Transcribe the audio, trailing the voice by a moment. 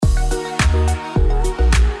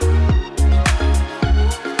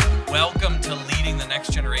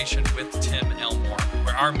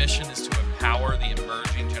our mission is to empower the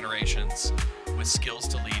emerging generations with skills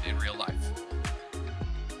to lead in real life.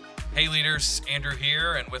 Hey leaders, Andrew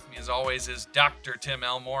here, and with me as always is Dr. Tim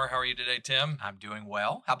Elmore. How are you today, Tim? I'm doing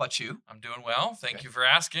well. How about you? I'm doing well. Thank you for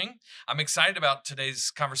asking. I'm excited about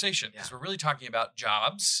today's conversation because we're really talking about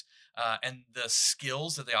jobs and the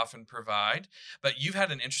skills that they often provide. But you've had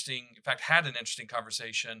an interesting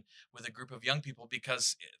conversation with a group of young people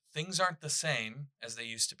because things aren't the same as they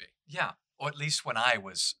used to be. Yeah, or at least when I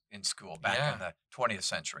was in school back in the 20th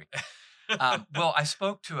century. Well, I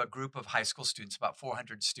spoke to a group of high school students, about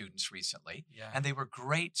 400 students recently, and they were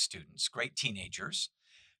great students, great teenagers.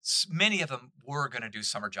 Many of them were going to do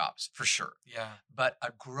summer jobs for sure. Yeah. But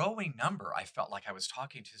a growing number I felt like I was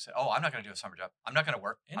talking to said, I'm not going to do a summer job. I'm not going to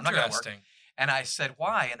work. I'm not going to work. And I said,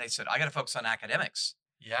 why? And they said, I got to focus on academics.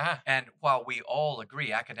 Yeah. And while we all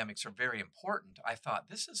agree academics are very important, I thought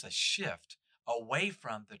this is a shift away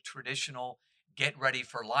from the traditional get ready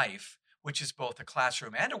for life, which is both a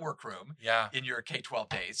classroom and a workroom in your K-12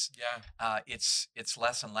 days. Yeah. It's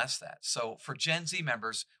less and less that. So for Gen Z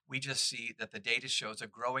members, we just see that the data shows a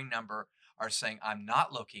growing number are saying, I'm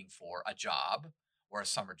not looking for a job or a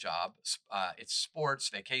summer job. It's sports,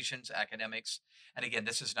 vacations, academics. And again,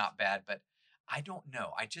 this is not bad, but I don't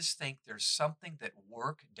know. I just think there's something that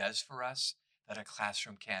work does for us that a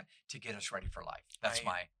classroom can't to get us ready for life. That's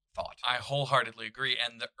my thought. I wholeheartedly agree.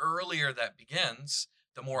 And the earlier that begins,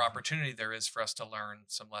 the more opportunity there is for us to learn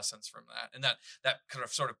some lessons from that. And that kind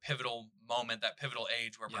of sort of pivotal moment, that pivotal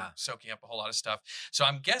age where we're soaking up a whole lot of stuff. So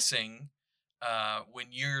I'm guessing when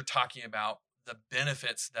you're talking about the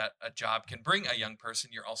benefits that a job can bring a young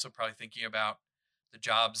person, you're also probably thinking about the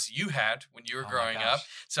jobs you had when you were growing up.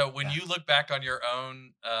 So when you look back on your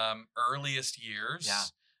own earliest years,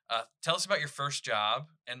 tell us about your first job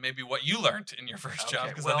and maybe what you learned in your first job,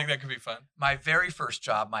 because I think that could be fun. My very first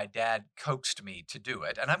job, my dad coaxed me to do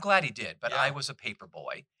it, and I'm glad he did, but I was a paper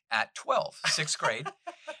boy at 12, sixth grade,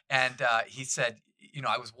 and he said,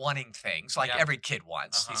 I was wanting things like every kid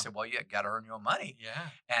wants. He said, well, you got to earn your own money. Yeah.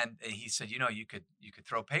 And he said, you could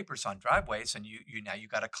throw papers on driveways, and you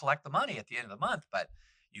got to collect the money at the end of the month, but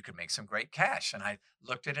you could make some great cash. And I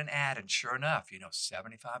looked at an ad, and sure enough,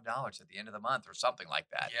 $75 at the end of the month or something like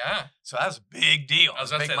that. Yeah. So that was a big deal. I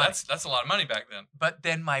was about to say, that's a lot of money back then. But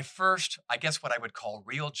then my first, I guess what I would call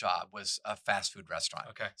real job was a fast food restaurant.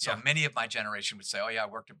 Okay. So many of my generation would say, oh yeah, I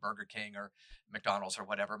worked at Burger King or McDonald's or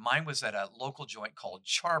whatever. Mine was at a local joint called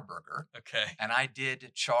Char Burger. Okay. And I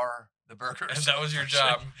did char the burgers. And that was your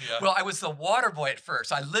job. Yeah. Well, I was the water boy at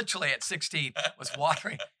first. I literally at 16 was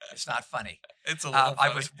watering. It's not funny. It's a little funny.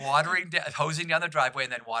 I was hosing down the driveway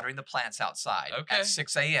and then watering the plants outside at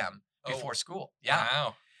 6 a.m. before school. Yeah.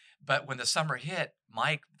 Wow. But when the summer hit,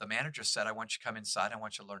 Mike, the manager, said, I want you to come inside. I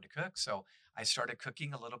want you to learn to cook. So I started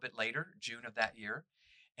cooking a little bit later, June of that year.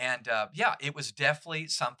 And it was definitely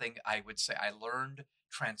something I would say I learned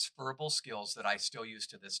transferable skills that I still use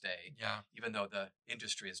to this day, even though the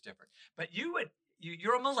industry is different. But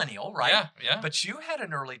you're a millennial, right? Yeah. But you had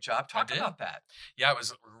an early job. Talk about that. Yeah, it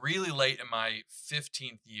was really late in my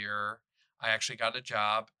 15th year. I actually got a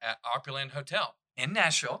job at Opryland Hotel. In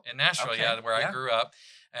Nashville, okay. Where I grew up.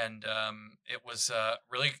 And it was a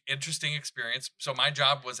really interesting experience. So my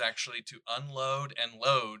job was actually to unload and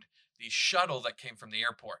load the shuttle that came from the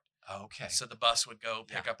airport. Okay. So the bus would go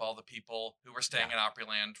pick up all the people who were staying at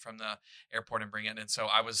Opryland from the airport and bring it. And so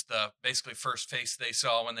I was the basically first face they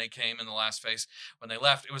saw when they came and the last face when they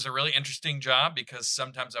left. It was a really interesting job because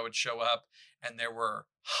sometimes I would show up and there were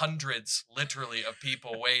hundreds, literally, of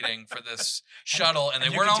people waiting for this shuttle, and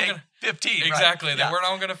they weren't all going to 15. Exactly, right? They weren't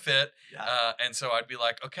all going to fit. Yeah. And so I'd be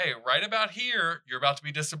like, okay, right about here, you're about to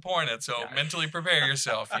be disappointed. So mentally prepare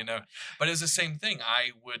yourself, But it was the same thing.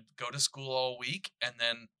 I would go to school all week, and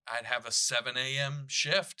then I'd have a 7 a.m.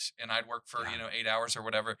 shift, and I'd work for 8 hours or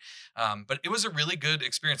whatever. But it was a really good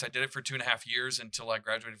experience. I did it for 2.5 years until I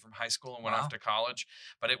graduated from high school and went off to college.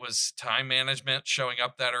 But it was time management, showing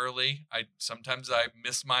up that early. Sometimes I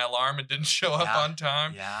missed my alarm and didn't show up on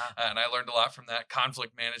time. And I learned a lot from that.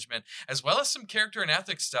 Conflict management, as well as some character and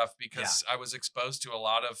ethics stuff, because I was exposed to a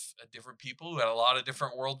lot of different people who had a lot of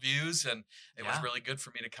different worldviews, and it was really good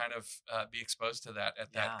for me to kind of be exposed to that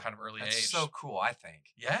at that kind of early age. That's so cool, I think.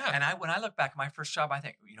 Yeah. And when I look back at my first job, I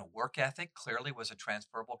think, work ethic clearly was a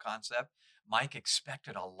transferable concept. Mike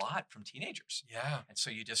expected a lot from teenagers. Yeah. And so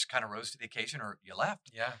you just kind of rose to the occasion or you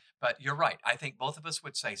left. Yeah. But you're right. I think both of us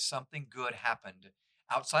would say something good happened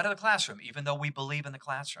outside of the classroom, even though we believe in the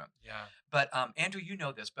classroom. Yeah. But Andrew, you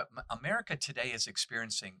know this, but America today is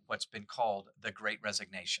experiencing what's been called the Great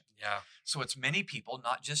Resignation. Yeah. So it's many people,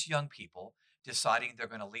 not just young people, deciding they're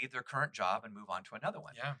going to leave their current job and move on to another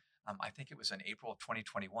one. Yeah. I think it was in April of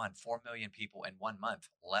 2021, 4 million people in 1 month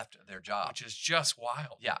left their job. Which is just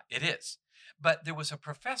wild. Yeah, it is. But there was a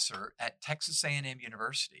professor at Texas A&M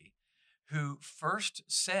University who first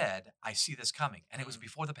said, I see this coming. And it was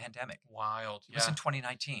before the pandemic. Wild. It was in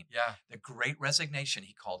 2019. Yeah. The Great Resignation,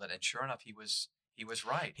 he called it. And sure enough, he was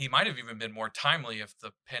right. He might have even been more timely if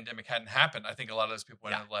the pandemic hadn't happened. I think a lot of those people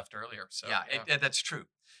would have left earlier. So that's true.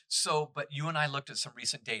 So, but you and I looked at some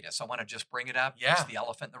recent data. So I want to just bring it up. Yeah. It's the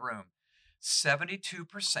elephant in the room.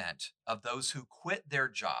 72% of those who quit their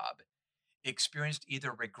job experienced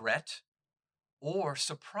either regret or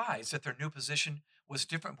surprise that their new position was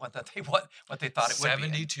different what they thought it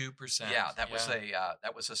would be. 72%. Yeah, that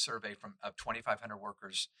was a survey of 2,500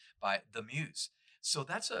 workers by the Muse. So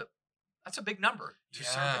that's a big number to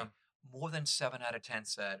survey. More than 7 out of 10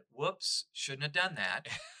 said, "Whoops, shouldn't have done that,"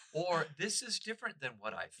 or "This is different than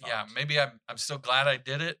what I thought." Yeah, maybe I'm still glad I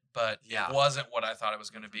did it, but it wasn't what I thought it was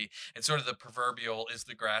going to be. It's sort of the proverbial, is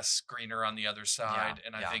the grass greener on the other side?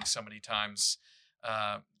 And I think so many times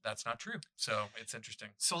that's not true. So it's interesting.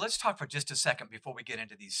 So let's talk for just a second before we get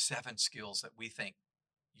into these 7 skills that we think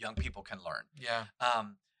young people can learn. Yeah.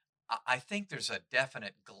 I think there's a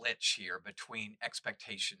definite glitch here between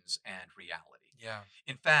expectations and reality. Yeah.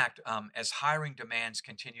 In fact, as hiring demands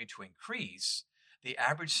continue to increase, the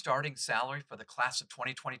average starting salary for the class of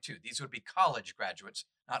 2022, these would be college graduates,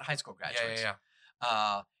 not high school graduates,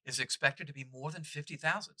 is expected to be more than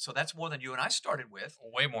 $50,000. So that's more than you and I started with.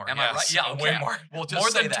 Way more. Am I right? Yeah, way more. We'll just more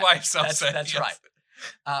say than that. twice. That's right.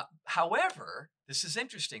 However, this is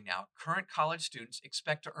interesting now. Current college students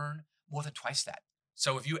expect to earn more than twice that.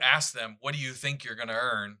 So if you ask them, what do you think you're going to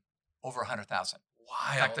earn? Over $100,000.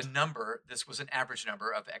 Wild. In fact, the number, this was an average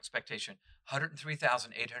number of expectation,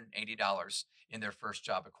 $103,880 in their first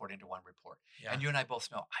job, according to one report. Yeah. And you and I both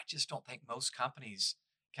know, I just don't think most companies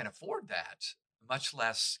can afford that, much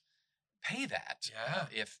less pay that. Yeah.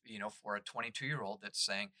 If, for a 22-year-old that's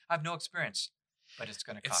saying, I have no experience, but it's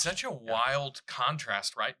going to cost. It's such a wild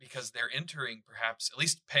contrast, right? Because they're entering perhaps, at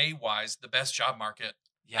least pay-wise, the best job market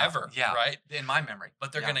ever, right? In my memory.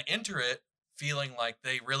 But they're going to enter it feeling like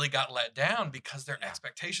they really got let down because their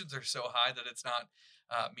expectations are so high that it's not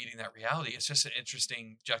meeting that reality. It's just an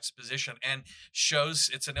interesting juxtaposition and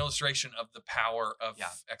it's an illustration of the power of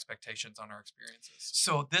expectations on our experiences.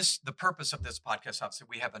 So the purpose of this podcast, obviously,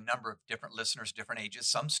 we have a number of different listeners, different ages,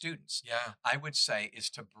 some students. Yeah. I would say is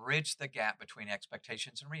to bridge the gap between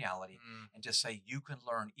expectations and reality and just say you can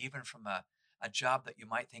learn even from a job that you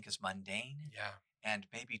might think is mundane and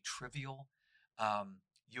maybe trivial.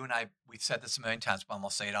 You and I, we've said this a million times, but I'm going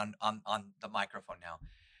to say it on the microphone now.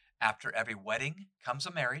 After every wedding comes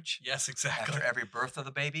a marriage. Yes, exactly. After every birth of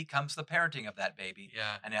the baby comes the parenting of that baby.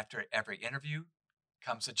 Yeah. And after every interview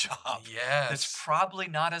comes a job. Yes. That's probably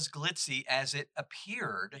not as glitzy as it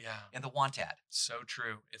appeared in the want ad. So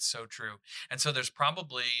true. It's so true. And so there's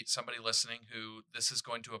probably somebody listening who this is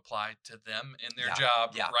going to apply to them in their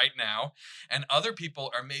job right now. And other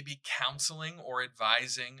people are maybe counseling or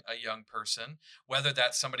advising a young person, whether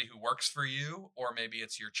that's somebody who works for you, or maybe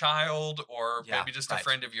it's your child, or maybe just a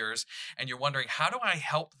friend of yours. And you're wondering, how do I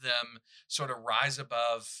help them sort of rise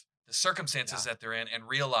above the circumstances that they're in and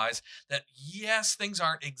realize that, yes, things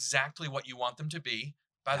aren't exactly what you want them to be.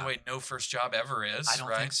 By the way, no first job ever is. I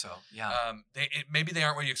don't think so. Yeah. Maybe they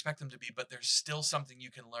aren't what you expect them to be, but there's still something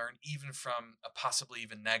you can learn even from a possibly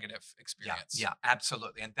even negative experience. Yeah,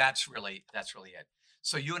 absolutely. And that's really it.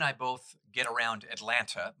 So you and I both get around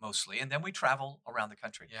Atlanta mostly, and then we travel around the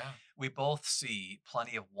country. Yeah. We both see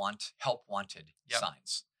plenty of help wanted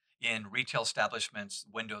signs in retail establishments,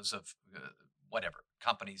 windows of whatever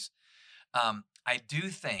companies. I do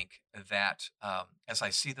think that as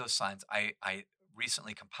I see those signs, I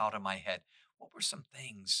recently compiled in my head, what were some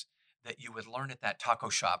things that you would learn at that taco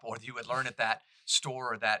shop, or you would learn at that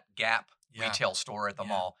store, or that Gap retail store at the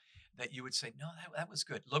mall, that you would say, no, that was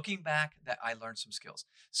good. Looking back, that I learned some skills.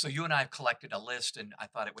 So you and I have collected a list, and I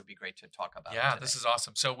thought it would be great to talk about it today. This is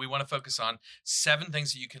awesome. So we want to focus on 7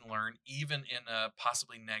 things that you can learn, even in a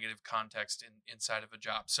possibly negative context inside of a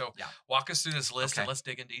job. So walk us through this list and let's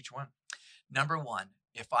dig into each one. Number 1,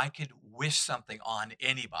 if I could wish something on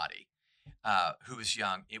anybody who is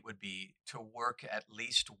young, it would be to work at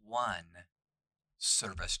least one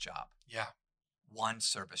service job. Yeah. One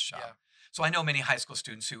service job. Yeah. So I know many high school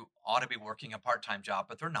students who ought to be working a part-time job,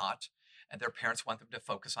 but they're not. And their parents want them to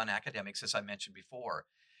focus on academics, as I mentioned before.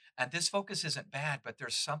 And this focus isn't bad, but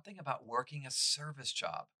there's something about working a service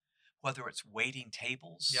job, whether it's waiting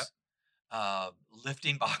tables,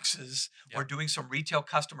 lifting boxes, or doing some retail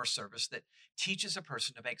customer service that teaches a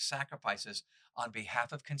person to make sacrifices on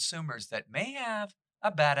behalf of consumers that may have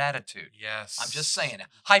a bad attitude. Yes. I'm just saying,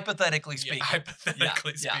 hypothetically speaking. Yeah,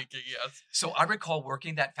 hypothetically Yeah. speaking, yes. So I recall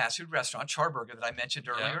working that fast food restaurant, Charburger, that I mentioned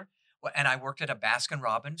earlier. And I worked at a Baskin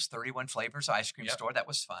Robbins 31 flavors ice cream store. That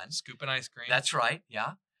was fun. Scooping ice cream. That's right.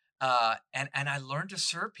 Yeah. And I learned to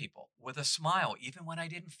serve people with a smile, even when I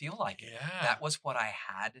didn't feel like it. Yeah. That was what I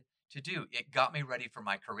had to do. It got me ready for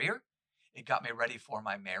my career. It got me ready for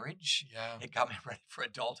my marriage. Yeah. It got me ready for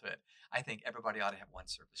adulthood. I think everybody ought to have one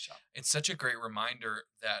service job. It's such a great reminder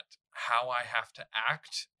that how I have to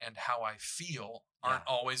act and how I feel aren't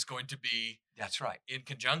always going to be That's right. in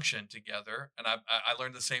conjunction together. And I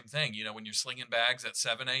learned the same thing. You know, when you're slinging bags at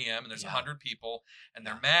 7 a.m. and there's 100 people and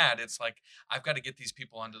they're mad, it's like, I've got to get these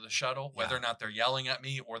people onto the shuttle, whether or not they're yelling at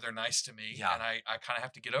me or they're nice to me. Yeah. And I kind of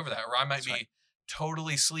have to get over that. Or I might be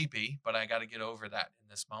totally sleepy, but I got to get over that in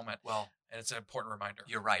this moment. Well, and it's an important reminder.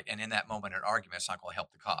 You're right. And in that moment, an argument, it's not going to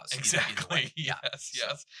help the cause. Exactly. Either way.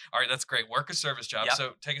 Yes. All right. That's great. Work a service job. Yep.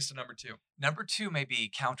 So take us to number 2. Number 2 may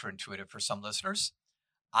be counterintuitive for some listeners.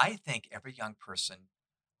 I think every young person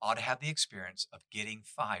ought to have the experience of getting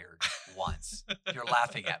fired once. You're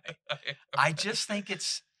laughing at me. I just think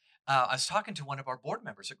it's, I was talking to one of our board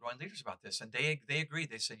members at Growing Leaders about this, and they agreed.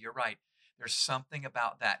 They said, you're right. There's something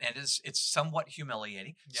about that. And it's somewhat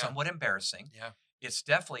humiliating, somewhat embarrassing. Yeah. It's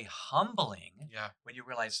definitely humbling when you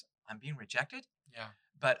realize I'm being rejected. Yeah.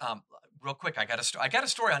 But real quick, I got a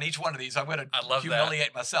story on each one of these. I'm going to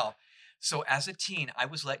humiliate myself. So as a teen, I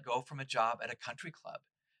was let go from a job at a country club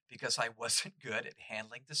because I wasn't good at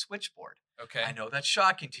handling the switchboard. Okay. I know that's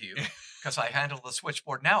shocking to you because I handle the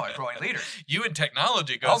switchboard now at Growing Leaders. You and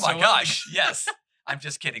technology go Oh my so gosh, yes. I'm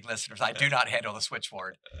just kidding, listeners. I do not handle the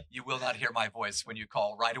switchboard. You will not hear my voice when you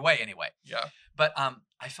call right away anyway. Yeah. But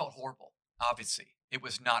I felt horrible, obviously. It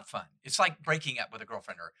was not fun. It's like breaking up with a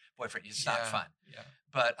girlfriend or boyfriend. It's not fun. Yeah.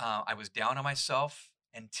 But I was down on myself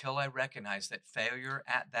until I recognized that failure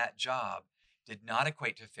at that job did not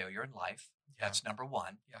equate to failure in life. Yeah. That's number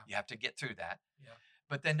 1. Yeah. You have to get through that. Yeah.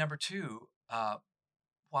 But then number 2,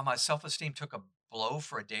 while my self-esteem took a blow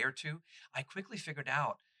for a day or two, I quickly figured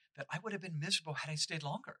out that I would have been miserable had I stayed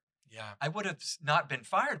longer. Yeah. I would have not been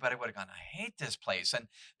fired, but I would have gone, I hate this place. And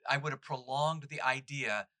I would have prolonged the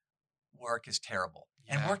idea work is terrible.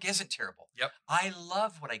 And work isn't terrible. Yep. I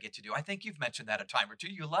love what I get to do. I think you've mentioned that a time or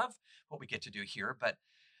two. You love what we get to do here. But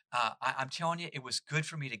I'm telling you, it was good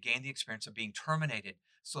for me to gain the experience of being terminated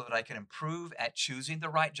so that I can improve at choosing the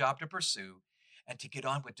right job to pursue and to get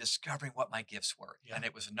on with discovering what my gifts were. Yeah. And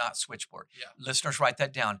it was not switchboard. Yeah. Listeners, write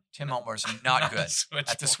that down. Tim Elmore is not good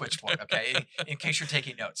at the switchboard, okay? In case you're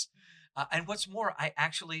taking notes. And what's more, I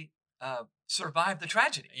actually survived the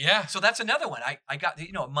tragedy. Yeah. So that's another one. I got,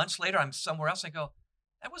 months later, I'm somewhere else. I go,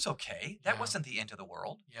 that was okay. That wasn't the end of the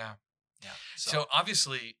world. Yeah. Yeah. So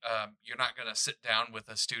obviously, you're not going to sit down with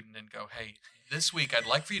a student and go, hey, this week I'd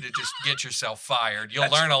like for you to just get yourself fired. You'll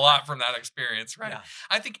learn a lot from that experience, right? Yeah.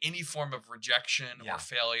 I think any form of rejection Yeah. or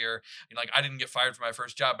failure, like I didn't get fired for my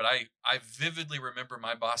first job, but I vividly remember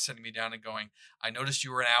my boss sitting me down and going, I noticed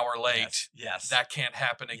you were an hour late. Yes. That can't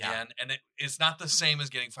happen again. And it's not the same as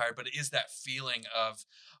getting fired, but it is that feeling of,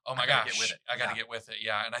 oh my gosh, I got to get with it.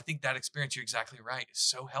 Yeah. And I think that experience, you're exactly right, is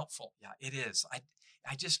so helpful. Yeah, it is.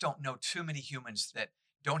 I just don't know too many humans that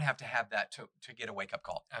don't have to have that to get a wake-up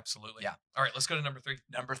call. Absolutely. Yeah. All right, let's go to number 3.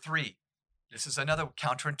 Number 3. This is another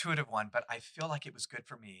counterintuitive one, but I feel like it was good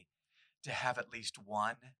for me to have at least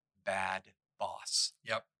one bad boss.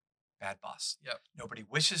 Yep. Bad boss. Yep. Nobody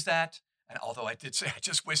wishes that. And although I did say I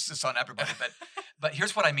just wish this on everybody, but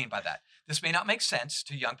here's what I mean by that. This may not make sense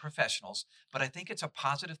to young professionals, but I think it's a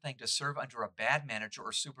positive thing to serve under a bad manager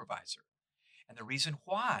or supervisor. And the reason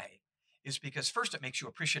why is because first, it makes you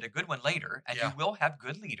appreciate a good one later, and you will have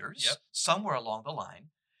good leaders somewhere along the line.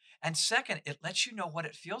 And second, it lets you know what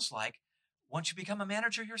it feels like once you become a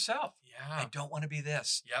manager yourself. Yeah. I don't want to be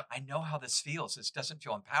this. Yep. I know how this feels. This doesn't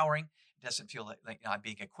feel empowering. It doesn't feel like I'm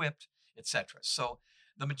being equipped, etc. So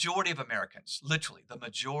the majority of Americans, literally the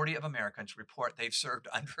majority of Americans report they've served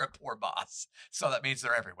under a poor boss. So that means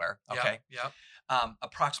they're everywhere. Okay. Yeah.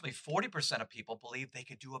 Approximately 40% of people believe they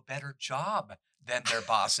could do a better job than their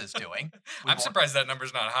boss is doing. I'm surprised that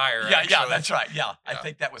number's not higher. Yeah, actually. that's right. Yeah. I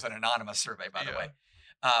think that was an anonymous survey, by the way.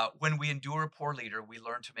 When we endure a poor leader, we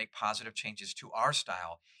learn to make positive changes to our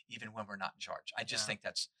style, even when we're not in charge. I just think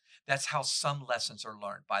that's how some lessons are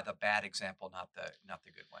learned, by the bad example, not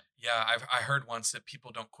the good one. Yeah, I heard once that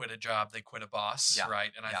people don't quit a job, they quit a boss,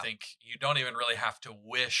 right? And I think you don't even really have to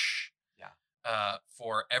wish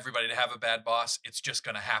for everybody to have a bad boss. It's just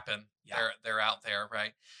going to happen They're out there,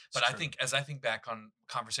 right? But It's true. as I think back on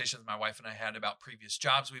conversations my wife and I had about previous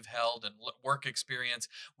jobs we've held and work experience,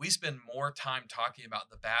 we spend more time talking about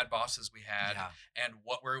the bad bosses we had Yeah. and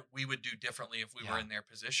what we would do differently if we were Yeah. in their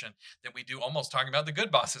position than we do almost talking about the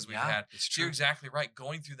good bosses we've Yeah, had. it's So you're true. exactly right.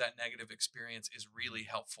 Going through that negative experience is really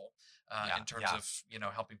helpful Yeah, in terms yeah.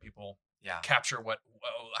 of helping people Yeah. capture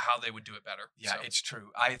how they would do it better. Yeah, So, it's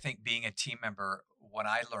true. I think being a team member, what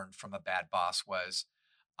I learned from a bad boss was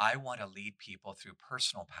I want to lead people through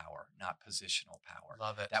personal power, not positional power.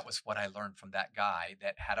 love it. That was what I learned from that guy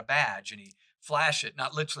that had a badge and he flashed it,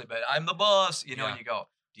 not literally, but I'm the boss, Yeah. and you go,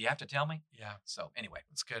 do you have to tell me? Yeah, So anyway,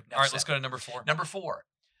 that's good. Enough All right, let's said. go to number 4. number 4,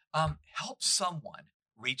 help someone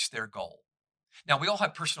reach their goal. Now, we all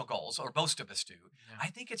have personal goals, or most of us do. Yeah. I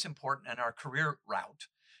think it's important in our career route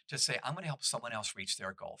to say, I'm going to help someone else reach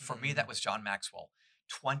their goal. For me, that was John Maxwell.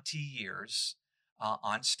 20 years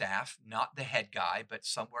on staff, not the head guy, but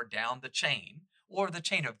somewhere down the chain, or the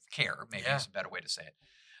chain of care, maybe Yeah. is a better way to say it.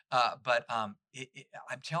 But I'm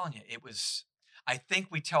telling you, it was, I think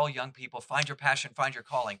we tell young people, find your passion, find your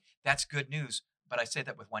calling. That's good news. But I say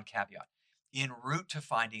that with one caveat. En route to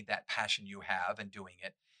finding that passion you have and doing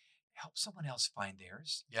it, help someone else find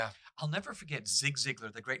theirs. Yeah. I'll never forget Zig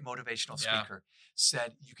Ziglar, the great motivational Yeah. speaker,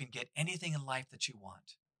 said, you can get anything in life that you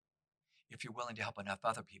want if you're willing to help enough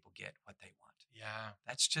other people get what they want. Yeah.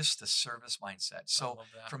 That's just the service mindset. I So love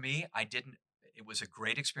that. for me, it was a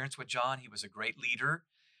great experience with John. He was a great leader.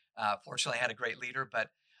 Fortunately, I had a great leader, but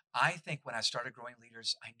I think when I started growing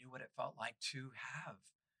leaders, I knew what it felt like to have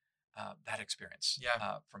that experience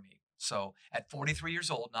Yeah. for me. So at 43 years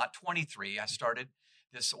old, not 23, I started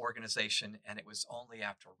this organization, and it was only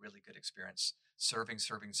after a really good experience serving,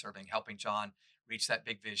 helping John reach that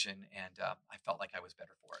big vision, and I felt like I was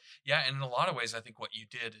better for it. Yeah, and in a lot of ways, I think what you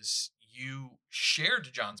did is you shared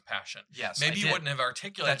John's passion. Yes, Maybe I you did. wouldn't have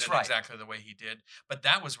articulated That's it right. exactly the way he did, but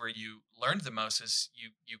that was where you learned the most. Is you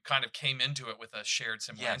kind of came into it with a shared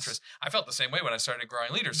similar Yes. interest. I felt the same way when I started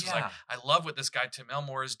growing leaders. It's like, Yeah. I love what this guy Tim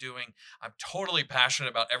Elmore is doing. I'm totally passionate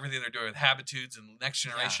about everything they're doing with Habitudes and Next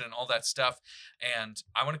Generation and all that stuff, and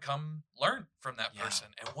I want to come learn from that Yeah.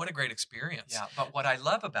 person. And what a great experience! Yeah, but what I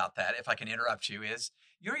love about that, if I can interrupt you, is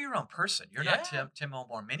you're your own person. You're not Yeah. Tim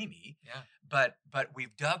Elmore mini-me, Yeah. but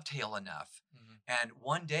we've dovetailed enough. Mhm. And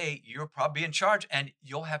one day you'll probably be in charge and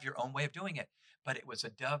you'll have your own way of doing it. But it was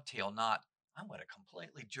a dovetail, not, I'm going to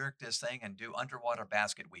completely jerk this thing and do underwater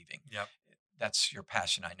basket weaving. Yep. That's your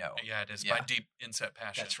passion, I know. Yeah, it is Yeah. my deep inset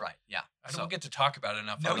passion. That's right. Yeah. I don't get to talk about it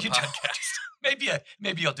enough No, on the you don't. podcast.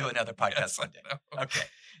 maybe you'll do another podcast Yes, I someday. know. Okay.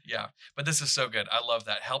 Yeah, but this is so good. I love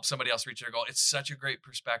that. Help somebody else reach their goal. It's such a great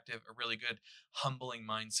perspective, a really good, humbling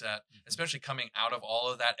mindset, especially coming out of all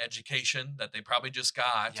of that education that they probably just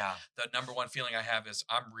got. Yeah. The number one feeling I have is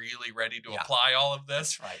I'm really ready to Yeah. apply all of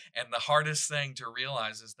this. That's right. And the hardest thing to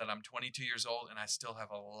realize is that I'm 22 years old and I still have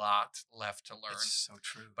a lot left to learn. It's so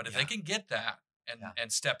true. But if Yeah. they can get that Yeah.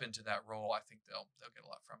 and step into that role, I think they'll get a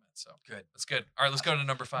lot from it. So Good. that's good. All right, let's go to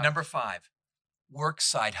number 5. Number 5, work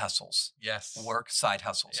side hustles. Yes. Work side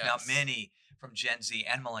hustles. Now, Yes. many from Gen Z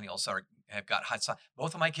and millennials have got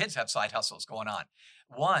both of my kids have side hustles going on.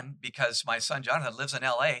 One, because my son Jonathan lives in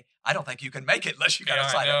LA, I don't think you can make it unless you got Yeah, a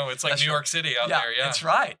side I know. It's like unless New you're- York City out there. Yeah. That's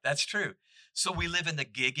right. That's true. So we live in the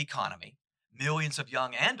gig economy. Millions of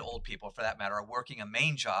young and old people, for that matter, are working a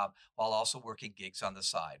main job while also working gigs on the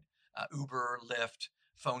side. Uber, Lyft,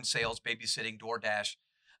 phone sales, babysitting, DoorDash.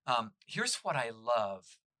 Here's what I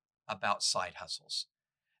love about side hustles.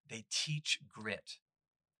 They teach grit.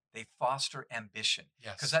 They foster ambition.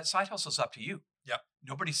 Yes. Because that side hustle is up to you. Yep.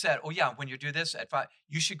 Nobody said, oh, yeah, when you do this at 5,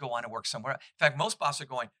 you should go on and work somewhere else. In fact, most bosses are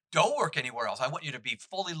going, don't work anywhere else. I want you to be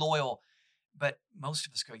fully loyal. But most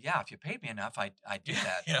of us go, yeah, if you paid me enough, I'd do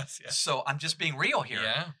that. Yes. Yes. So I'm just being real here.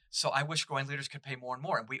 Yeah. So I wish growing leaders could pay more and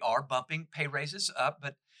more. And we are bumping pay raises up,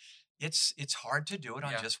 but it's hard to do it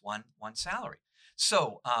on Yeah. just one salary.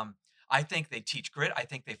 So I think they teach grit. I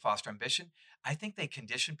think they foster ambition. I think they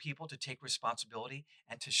condition people to take responsibility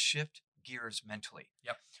and to shift gears mentally.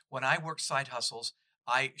 Yep. When I worked side hustles,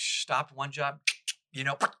 I stopped one job,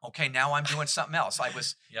 okay, now I'm doing something else. I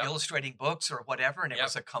was Yep. illustrating books or whatever, and it Yep.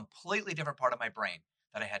 was a completely different part of my brain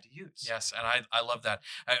that I had to use. Yes, and I love that.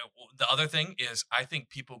 The other thing is I think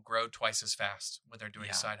people grow twice as fast when they're doing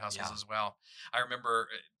Yeah, side hustles yeah. as well. I remember,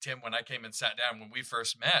 Tim, when I came and sat down when we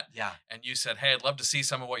first met, Yeah. and you said, hey, I'd love to see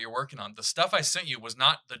some of what you're working on. The stuff I sent you was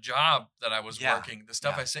not the job that I was Yeah, working. The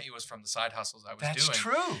stuff yeah. I sent you was from the side hustles I was That's doing.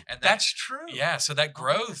 true. And That's true. Yeah, so that Oh my God.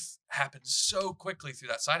 growth happened so quickly through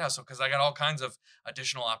that side hustle because I got all kinds of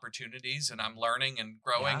additional opportunities and I'm learning and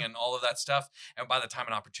growing and all of that stuff. And by the time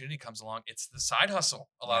an opportunity comes along, it's the side hustle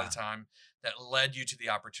a lot of the time that led you to the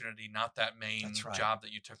opportunity, not that main job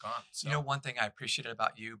that you took on. So. You know, one thing I appreciated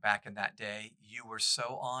about you back in that day, you were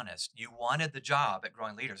so honest. You wanted the job at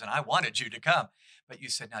Growing Leaders, and I wanted you to come. But you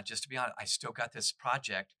said, now, just to be honest, I still got this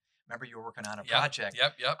project. Remember, you were working on a project.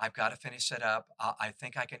 Yep. I've got to finish it up. I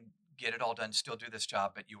think I can get it all done, still do this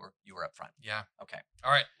job, but you were up front. Yeah. Okay. All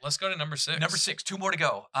right. Let's go to number 6. Number 6, 2 more to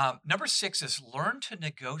go. Number 6 is learn to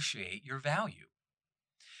negotiate your value.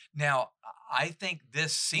 Now, I think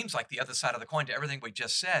this seems like the other side of the coin to everything we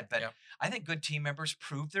just said, but I think good team members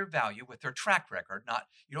prove their value with their track record.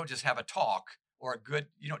 You don't just have a talk or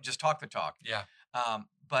you don't just talk the talk. Yeah.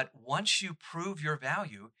 But once you prove your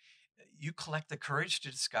value, you collect the courage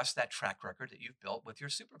to discuss that track record that you've built with your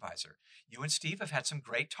supervisor. You and Steve have had some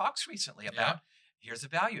great talks recently about here's the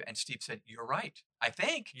value. And Steve said, you're right, I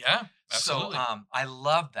think. Yeah, absolutely. So I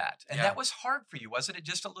love that. And that was hard for you, wasn't it?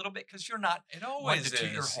 Just a little bit because you're not it always to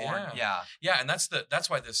toot your horn. Yeah, and that's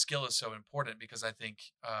why this skill is so important because I think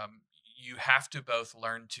you have to both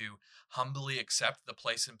learn to humbly accept the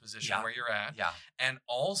place and position where you're at and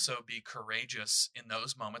also be courageous in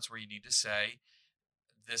those moments where you need to say,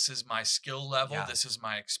 this is my skill level. This is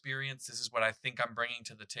my experience. This is what I think I'm bringing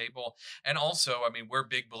to the table. And also, I mean, we're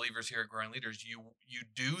big believers here at Growing Leaders. You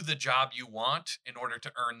do the job you want in order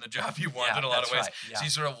to earn the job you want in a lot of ways. Right. So you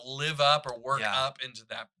sort of live up or work up into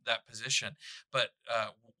that position. But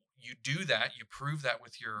you do that. You prove that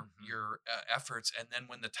with your efforts. And then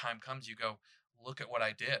when the time comes, you go, look at what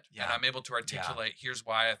I did. And I'm able to articulate, here's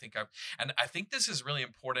why I think and I think this is really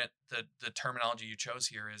important. The terminology you chose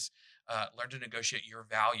here is learn to negotiate your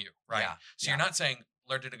value, right? So you're not saying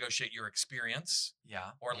learn to negotiate your experience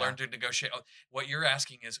or learn to negotiate. What you're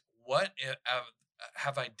asking is what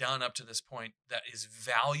have I done up to this point that is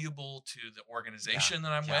valuable to the organization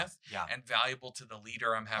that I'm with and valuable to the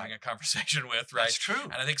leader I'm having a conversation with, right? That's true.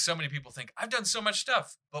 And I think so many people think, I've done so much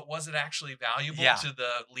stuff, but was it actually valuable to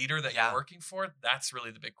the leader that you're working for? That's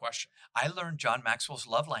really the big question. I learned John Maxwell's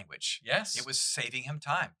love language. Yes. It was saving him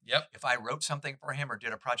time. Yep. If I wrote something for him or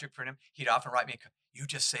did a project for him, he'd often write me, you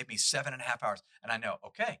just saved me 7.5 hours. And I know,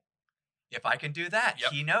 okay, if I can do that,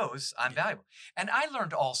 he knows I'm valuable. And I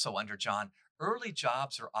learned also under John, early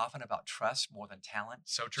jobs are often about trust more than talent.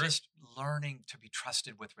 So true. Just learning to be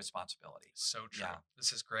trusted with responsibility. So true. Yeah.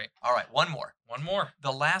 This is great. All right, one more. One more.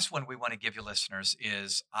 The last one we want to give you listeners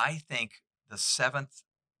is, I think the 7th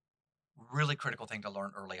really critical thing to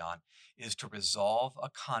learn early on is to resolve a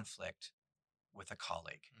conflict with a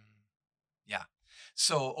colleague. Yeah.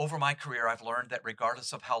 So over my career, I've learned that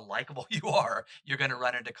regardless of how likable you are, you're going to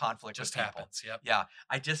run into conflict with people. Happens. Yep. Yeah.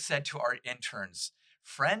 I just said to our interns,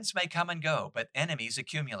 friends may come and go, but enemies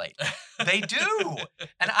accumulate. They do.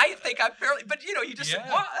 And I think I'm fairly, but you just say,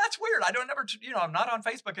 well, that's weird. I don't ever, I'm not on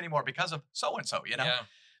Facebook anymore because of so-and-so, Yeah.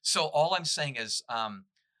 So all I'm saying is,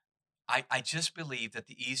 I just believe that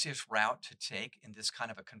the easiest route to take in this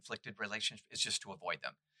kind of a conflicted relationship is just to avoid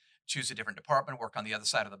them. Choose a different department, work on the other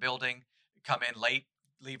side of the building, come in late,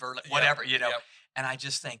 leave early, whatever, And I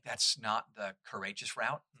just think that's not the courageous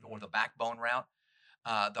route or the backbone route.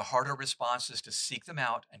 The harder response is to seek them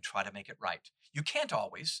out and try to make it right. You can't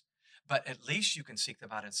always, but at least you can seek them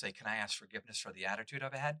out and say, can I ask forgiveness for the attitude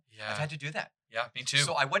I've had? Yeah. I've had to do that. Yeah, me too.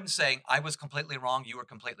 So I wasn't saying I was completely wrong, you were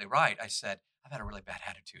completely right. I said, I've had a really bad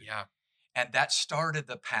attitude. Yeah. And that started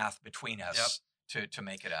the path between us to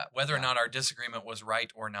make it up. Whether or not our disagreement was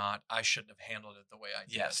right or not, I shouldn't have handled it the way I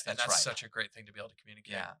did. Yes, and that's such a great thing to be able to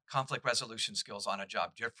communicate. Yeah. Conflict resolution skills on a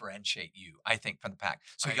job differentiate you, I think, from the pack.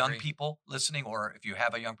 So young people listening, or if you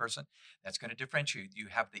have a young person, that's going to differentiate you. You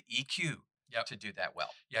have the EQ to do that well.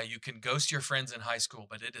 Yeah, you can ghost your friends in high school,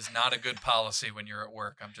 but it is not a good policy when you're at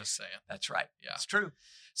work. I'm just saying. That's right. Yeah. It's true.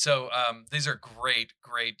 So these are great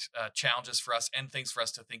challenges for us and things for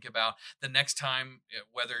us to think about. The next time,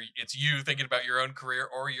 whether it's you thinking about your own career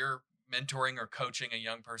or you're mentoring or coaching a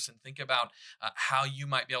young person, think about how you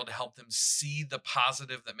might be able to help them see the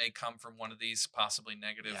positive that may come from one of these possibly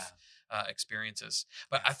negative experiences.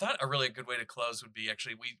 But I thought a really good way to close would be,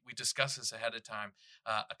 actually, we discussed this ahead of time,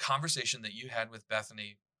 a conversation that you had with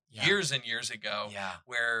Bethany years and years ago,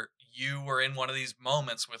 where you were in one of these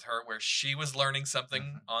moments with her where she was learning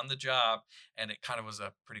something on the job, and it kind of was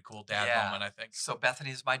a pretty cool dad moment, I think. So Bethany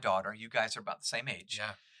is my daughter. You guys are about the same age.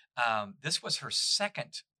 Yeah. This was her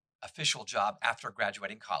second official job after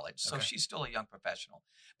graduating college. So she's still a young professional,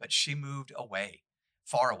 but she moved away,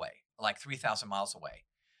 far away, like 3,000 miles away,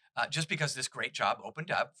 just because this great job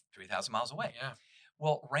opened up 3,000 miles away. Yeah.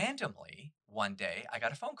 Well, randomly, one day, I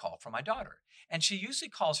got a phone call from my daughter. And she usually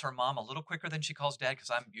calls her mom a little quicker than she calls dad because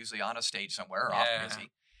I'm usually on a stage somewhere or off Yeah.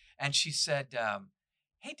 busy. And she said,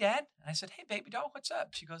 hey, Dad. And I said, hey, baby doll, what's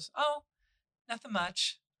up? She goes, oh, nothing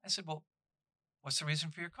much. I said, well, what's the reason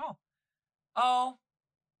for your call? Oh,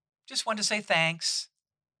 just wanted to say thanks.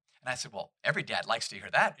 And I said, well, every dad likes to hear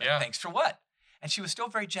that. But Yeah. thanks for what? And she was still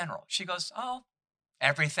very general. She goes, oh,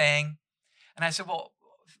 everything. And I said, well,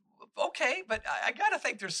 okay, but I got to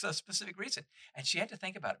think there's a specific reason. And she had to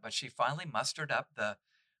think about it. But she finally mustered up the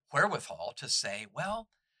wherewithal to say, well,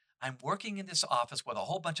 I'm working in this office with a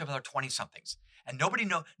whole bunch of other 20-somethings. And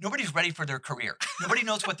nobody's ready for their career. Nobody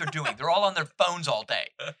knows what they're doing. They're all on their phones all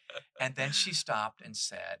day. And then she stopped and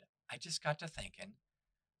said, I just got to thinking,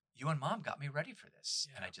 you and Mom got me ready for this.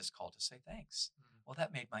 Yeah. And I just called to say thanks. Mm. Well,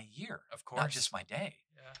 that made my year, Of course. not just my day.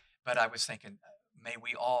 Yeah. But I was thinking, may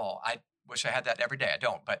we all, I wish I had that every day. I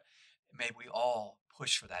don't, but may we all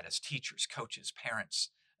push for that as teachers, coaches,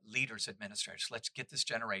 parents, leaders, administrators. Let's get this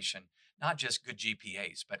generation, not just good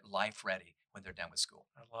GPAs, but life ready when they're done with school.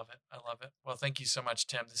 I love it. I love it. Well, thank you so much,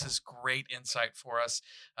 Tim. This is great insight for us.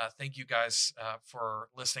 Thank you guys for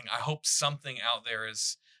listening. I hope something out there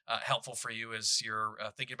is helpful for you as you're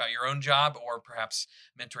thinking about your own job or perhaps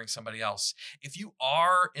mentoring somebody else. If you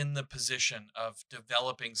are in the position of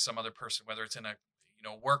developing some other person, whether it's in a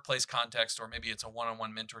workplace context, or maybe it's a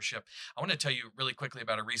one-on-one mentorship, I want to tell you really quickly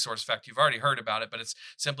about a resource. In fact, you've already heard about it, but it's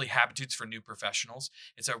simply Habitudes for New Professionals.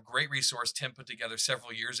 It's a great resource Tim put together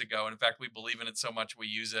several years ago. And in fact, we believe in it so much, we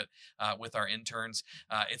use it with our interns.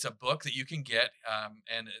 It's a book that you can get,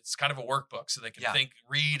 and it's kind of a workbook so they can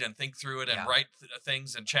read and think through it and write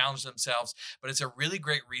things and challenge themselves. But it's a really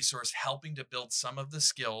great resource helping to build some of the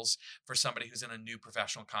skills for somebody who's in a new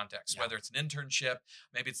professional context, whether it's an internship,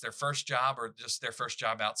 maybe it's their first job or just their first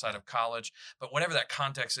job outside of college. But whatever that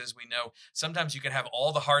context is, we know sometimes you can have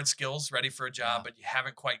all the hard skills ready for a job, but you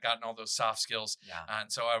haven't quite gotten all those soft skills. And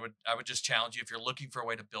so I would just challenge you, if you're looking for a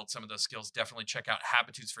way to build some of those skills, definitely check out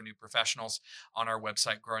Habitudes for New Professionals on our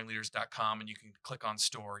website, growingleaders.com, and you can click on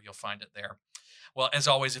store. You'll find it there. Well, as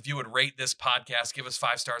always, if you would rate this podcast, give us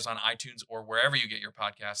 5 stars on iTunes or wherever you get your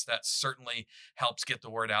podcasts. That certainly helps get the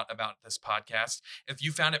word out about this podcast. If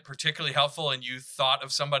you found it particularly helpful and you thought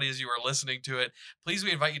of somebody as you were listening to it, please,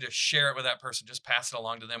 we invite you to share it with that person. Just pass it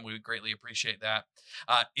along to them. We would greatly appreciate that.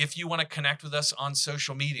 If you want to connect with us on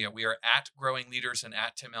social media, we are at Growing Leaders and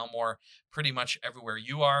at Tim Elmore, pretty much everywhere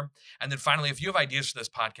you are. And then finally, if you have ideas for this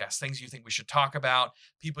podcast, things you think we should talk about,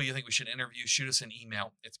 people you think we should interview, shoot us an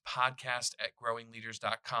email. It's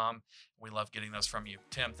podcast@growingleaders.com. We love getting those from you.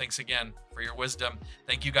 Tim, thanks again for your wisdom.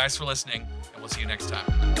 Thank you guys for listening, and we'll see you next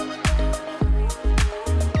time.